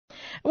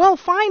Well,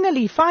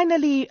 finally,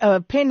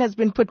 pen has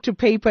been put to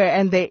paper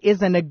and there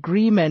is an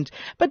agreement.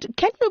 But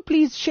can you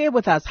please share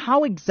with us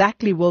how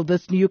exactly will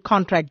this new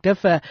contract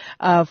differ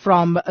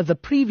from the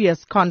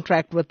previous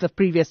contract with the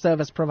previous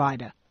service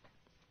provider?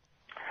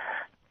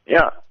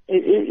 Yeah,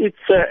 it's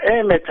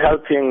aimed at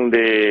helping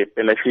the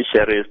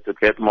beneficiaries to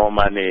get more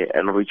money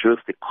and reduce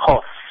the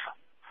costs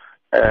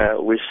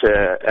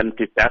and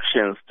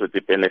deductions to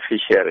the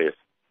beneficiaries.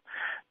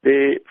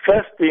 The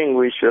first thing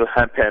which will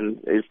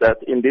happen is that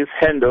in this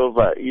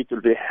handover, it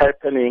will be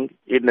happening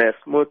in a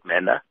smooth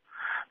manner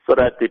so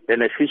that the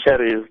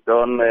beneficiaries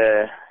don't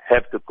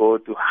have to go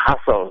to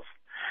hassles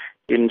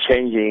in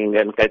changing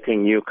and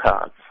getting new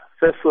cards.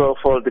 First of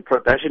all, the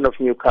production of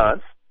new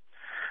cards,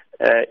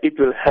 it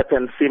will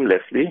happen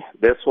seamlessly.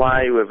 That's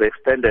why we've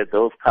extended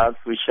those cards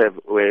which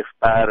were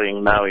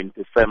expiring now in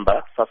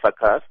December, SASSA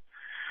cards,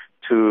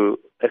 to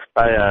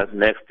expire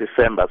next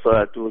December so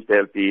that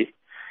there'll be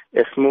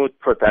a smooth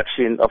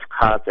production of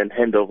cards and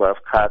handover of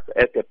cards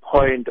at the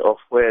point of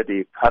where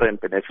the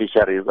current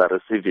beneficiaries are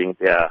receiving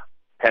their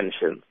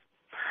pensions.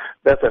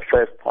 That's the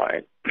first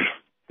point.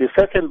 The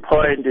second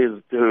point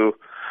is to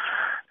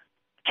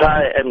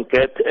try and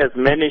get as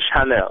many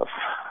channels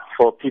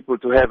for people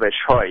to have a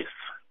choice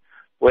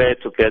where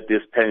to get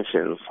these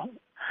pensions.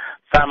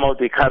 Some of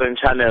the current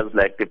channels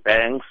like the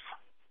banks,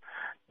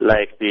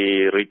 like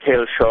the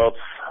retail shops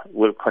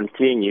will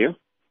continue.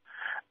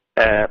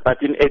 But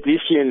in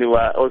addition, we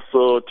are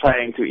also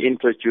trying to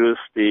introduce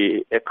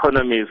the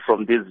economies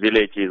from these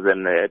villages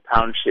and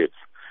townships,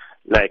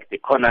 like the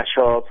corner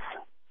shops,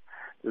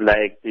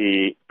 like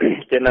the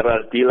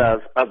general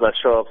dealers, other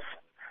shops,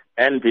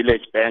 and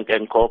village bank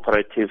and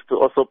cooperatives to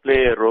also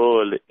play a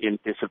role in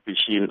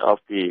distribution of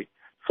the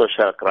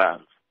social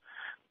grants,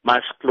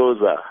 much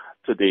closer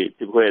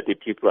to where the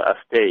people are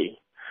staying.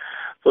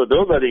 So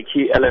those are the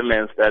key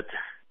elements that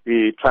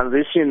the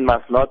transition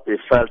must not be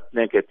felt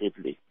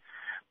negatively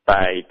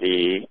by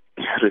the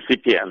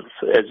recipients.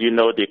 As you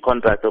know, the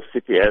contract of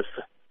CPS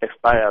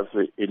expires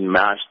in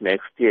March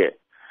next year.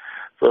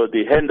 So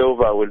the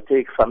handover will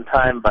take some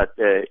time, but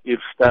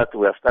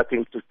we are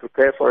starting to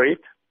prepare for it.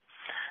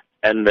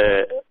 And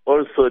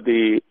also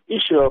the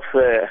issue of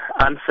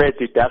unfair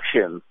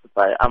deductions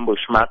by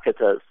ambush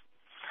marketers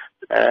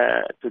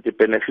to the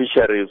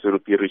beneficiaries will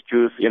be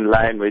reduced in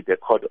line with the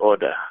court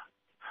order,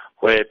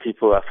 where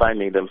people are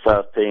finding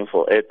themselves paying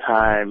for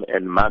airtime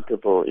and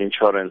multiple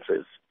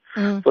insurances.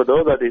 So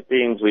those are the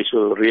things which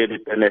will really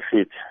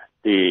benefit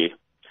the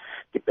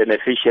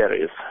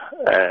beneficiaries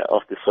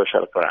of the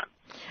social grant.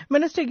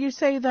 Minister, you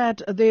say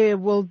that there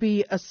will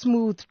be a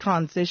smooth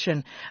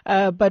transition,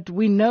 but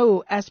we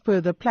know, as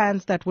per the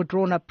plans that were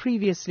drawn up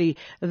previously,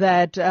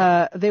 that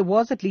there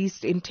was at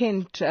least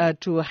intent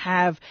to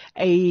have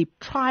a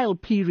trial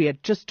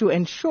period just to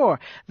ensure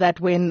that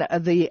when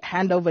the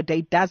handover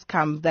date does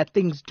come, that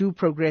things do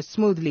progress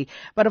smoothly.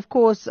 But of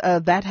course,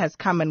 that has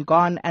come and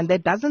gone, and there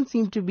doesn't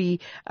seem to be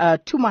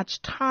too much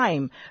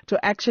time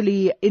to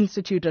actually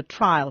institute a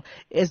trial.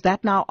 Is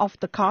that now off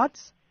the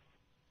cards?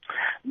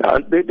 Now,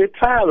 the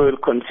trial will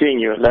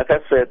continue. Like I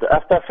said,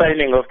 after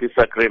signing of this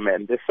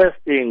agreement, the first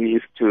thing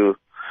is to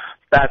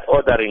start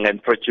ordering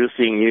and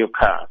producing new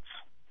cards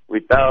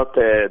without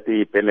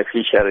the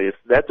beneficiaries.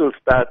 That will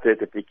start at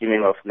the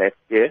beginning of next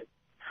year.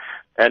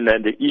 And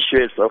then the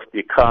issuance of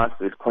the cards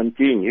will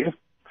continue.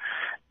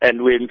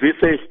 And we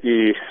envisage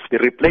the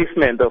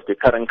replacement of the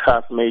current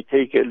cards may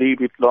take a little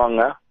bit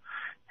longer,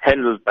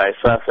 handled by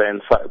SASSA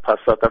and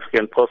South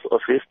African Post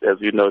Office. As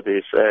you know,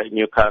 these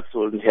new cards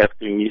will have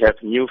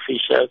new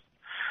features.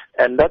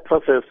 And that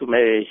process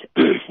may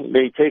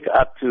take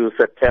up to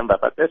September.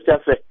 But that's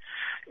just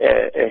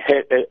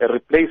a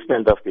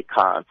replacement of the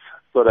cards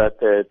so that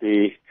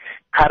the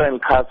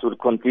current cards will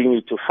continue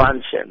to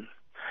function.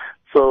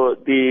 So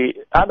the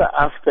other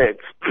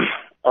aspects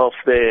of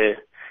the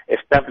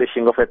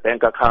establishing of a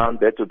bank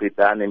account, that will be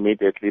done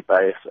immediately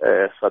by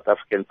South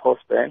African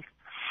Post Bank.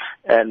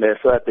 And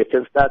so that they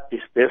can start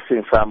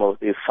dispersing some of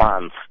these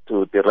funds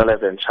to the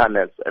relevant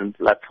channels and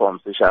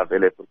platforms which are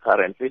available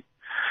currently.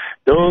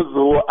 Those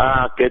who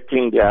are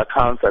getting their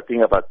accounts, I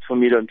think about 2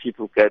 million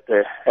people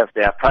have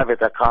their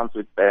private accounts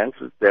with banks.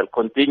 They'll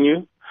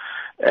continue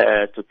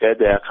to get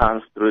their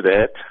accounts through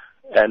that.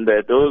 And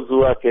those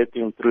who are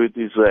getting through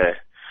these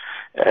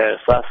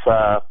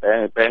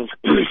SASSA banks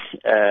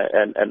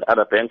and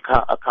other bank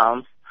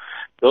accounts,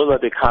 those are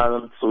the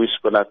accounts which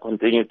are going to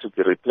continue to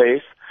be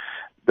replaced.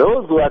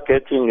 Those who are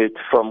getting it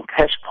from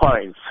cash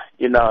points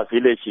in our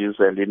villages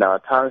and in our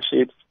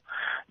townships,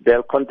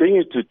 they'll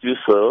continue to do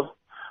so,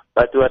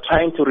 but we are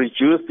trying to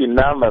reduce the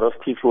number of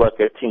people who are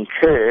getting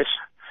cash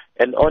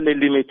and only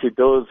limit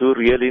those who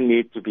really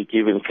need to be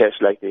given cash,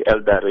 like the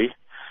elderly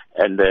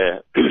and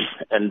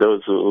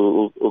those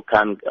who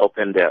can't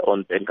open their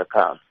own bank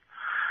accounts.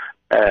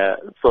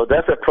 So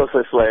that's a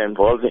process we're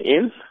involved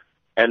in,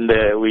 and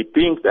we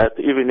think that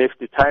even if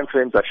the time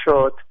frames are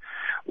short,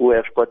 we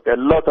have got a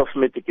lot of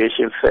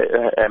mitigation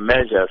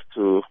measures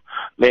to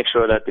make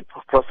sure that the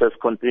process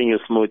continues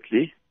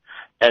smoothly,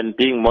 and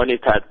being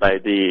monitored by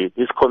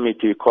this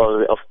committee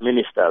of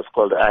ministers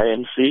called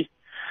IMC,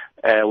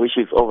 which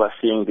is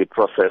overseeing the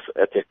process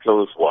at a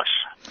close wash.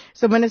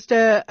 So,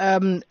 Minister,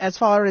 as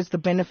far as the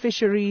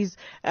beneficiaries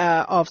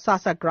of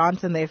SASSA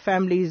grants and their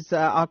families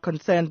are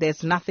concerned,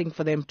 there's nothing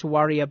for them to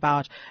worry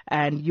about,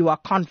 and you are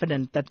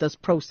confident that this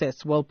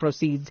process will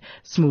proceed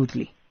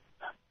smoothly.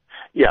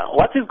 Yeah,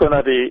 what is going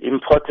to be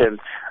important,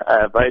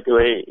 by the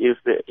way, is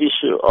the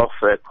issue of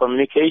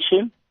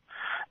communication.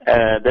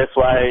 That's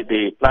why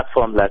the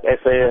platforms like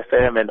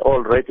SAfm and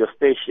all radio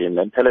stations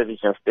and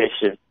television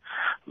stations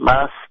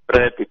must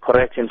spread the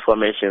correct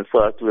information so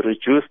that we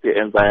reduce the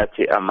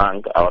anxiety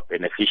among our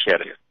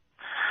beneficiaries.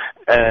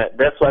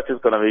 That's what is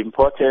going to be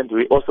important.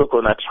 We're also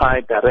going to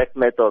try direct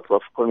methods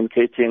of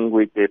communicating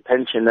with the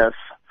pensioners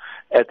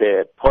at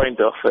the point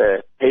of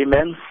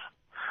payments,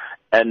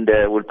 and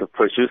we'll be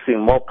producing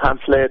more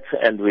pamphlets,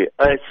 and we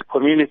urge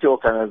community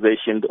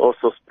organizations to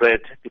also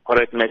spread the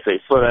correct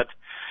message so that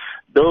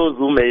those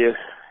who may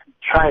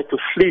try to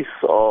fleece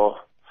or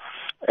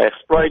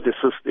exploit the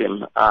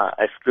system are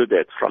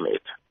excluded from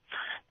it.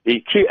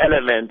 The key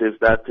element is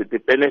that the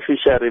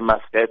beneficiary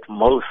must get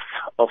most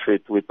of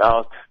it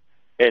without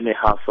any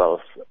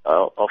hassles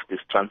of this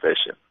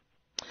transaction.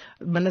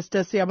 Minister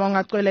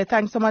Siyabonga Cwele,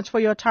 thanks so much for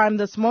your time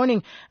this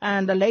morning,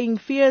 and allaying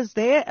fears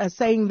there,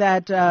 saying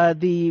that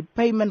the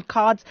payment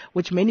cards,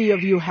 which many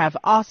of you have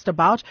asked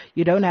about,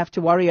 you don't have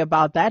to worry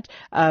about that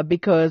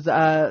because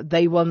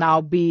they will now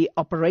be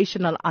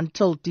operational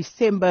until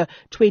December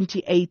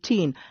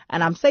 2018.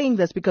 And I'm saying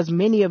this because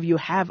many of you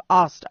have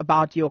asked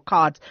about your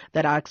cards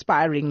that are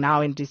expiring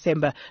now in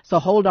December. So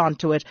hold on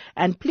to it.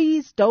 And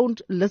please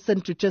don't listen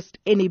to just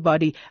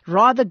anybody.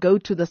 Rather go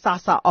to the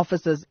SASSA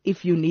offices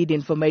if you need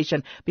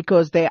information,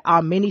 because there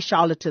are many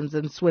charlatans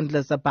and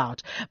swindlers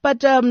about.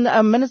 But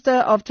Minister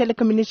of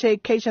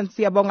Telecommunications,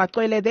 Siyabonga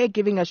Cwele, they're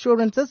giving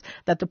assurances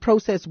that the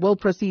process will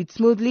proceed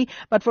smoothly.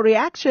 But for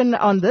reaction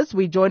on this,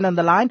 we join on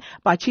the line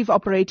by Chief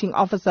Operating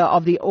Officer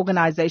of the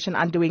Organization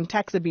Undoing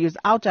Tax Abuse,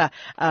 OUTA,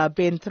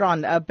 Ben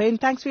Thron. Ben,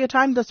 thanks for your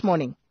time this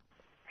morning.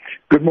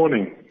 Good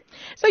morning.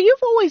 So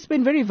you've always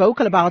been very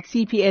vocal about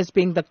CPS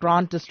being the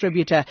grant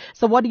distributor.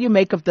 So what do you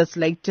make of this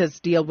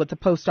latest deal with the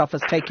Post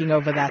Office taking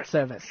over that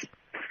service?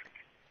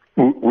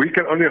 We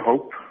can only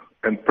hope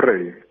and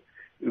pray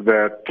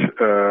that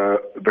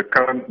the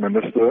current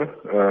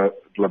minister,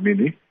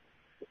 Dlamini,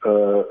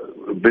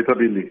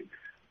 Betabili,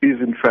 is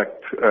in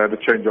fact the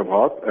change of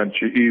heart, and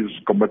she is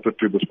committed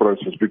to this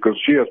process, because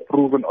she has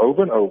proven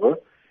over and over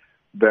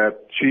that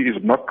she is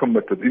not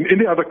committed. In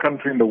any other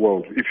country in the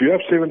world, if you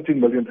have 17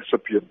 million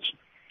recipients,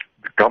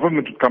 the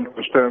government would come to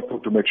a standstill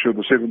to make sure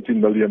the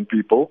 17 million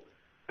people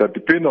that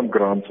depend on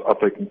grants are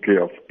taken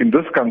care of. In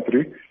this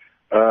country,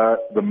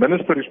 the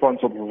minister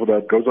responsible for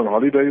that goes on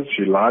holidays.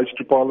 She lies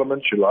to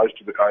Parliament. She lies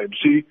to the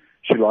IMC.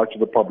 She lies to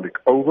the public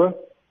over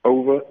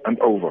and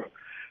over.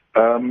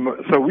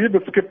 So we're a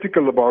bit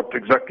skeptical about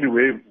exactly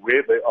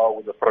where they are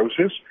with the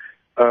process.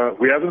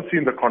 We haven't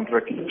seen the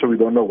contract yet, so we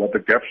don't know what the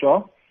gaps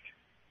are.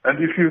 And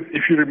if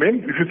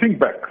you think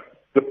back,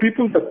 the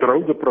people that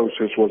drove the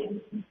process was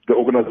the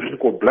organization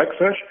called Black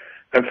Sash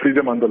and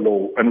Freedom Under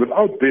Law. And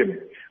without them,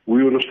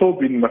 we would have still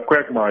been in a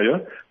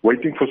quagmire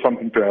waiting for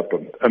something to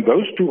happen. And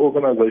those two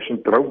organizations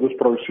drove this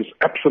process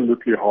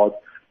absolutely hard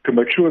to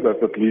make sure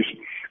that at least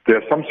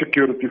there's some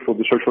security for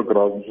the social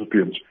grant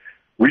recipients.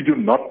 We do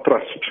not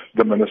trust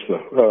the minister,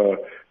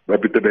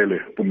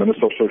 the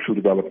Minister of Social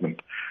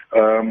Development.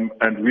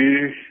 And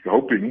we're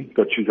hoping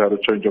that she's had a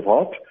change of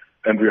heart,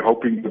 and we're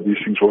hoping that these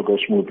things will go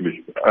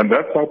smoothly. And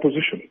that's our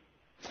position.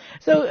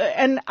 So,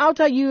 and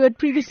OUTA, you had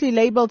previously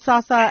labeled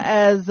SASSA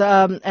as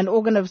an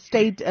organ of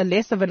state,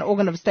 less of an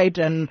organ of state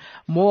and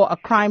more a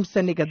crime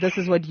syndicate. This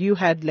is what you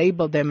had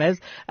labeled them as,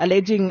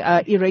 alleging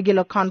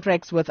irregular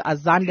contracts with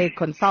Azande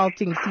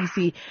Consulting,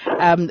 CC,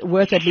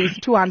 worth at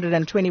least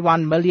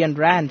 221 million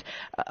rand.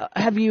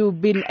 Have you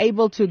been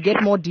able to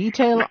get more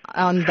detail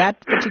on that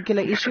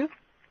particular issue?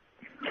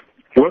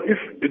 Well,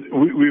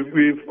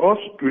 we've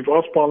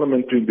asked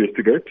Parliament to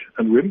investigate,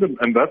 and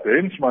that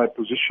ends our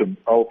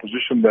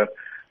position that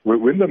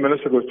when the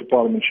minister goes to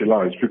Parliament, she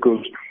lies,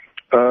 because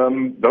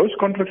those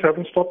contracts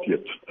haven't stopped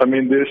yet. I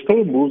mean, there's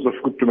still moves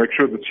afoot to make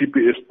sure that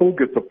CPS still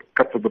gets a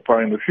cut of the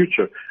pie in the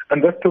future,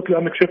 and that's totally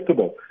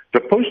unacceptable.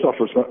 The Post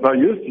Office, now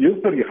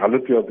here's the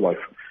reality of life.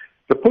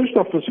 The Post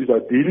Office is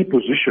ideally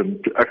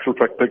positioned to actually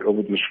take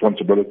over the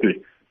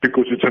responsibility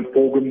because it's an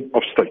organ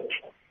of state.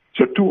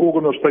 So two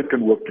organs of state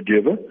can work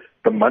together.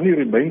 The money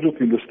remains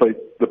within the state.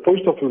 The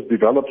Post Office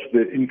develops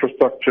the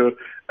infrastructure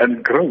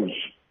and grows.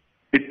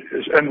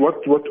 And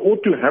what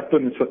ought to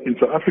happen in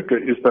South Africa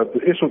is that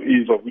the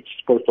SOEs, of which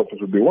Post Office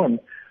would be one,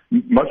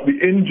 must be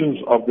engines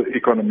of the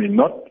economy,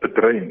 not a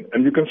drain.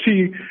 And you can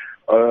see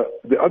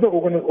the other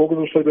organs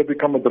of state that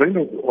become a drain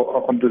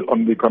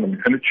on the economy,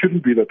 and it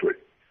shouldn't be that way.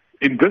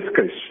 In this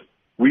case,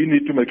 we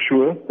need to make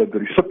sure that the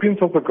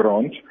recipients of the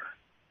grants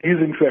is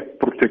in fact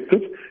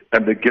protected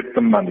and they get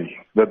the money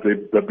that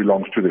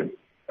belongs to them.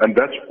 And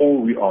that's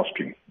all we're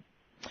asking.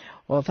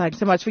 Well, thanks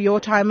so much for your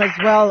time as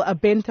well.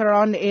 Ben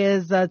Theron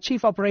is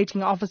Chief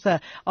Operating Officer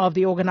of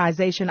the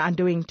organization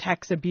Undoing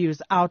Tax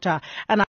Abuse, OUTA. And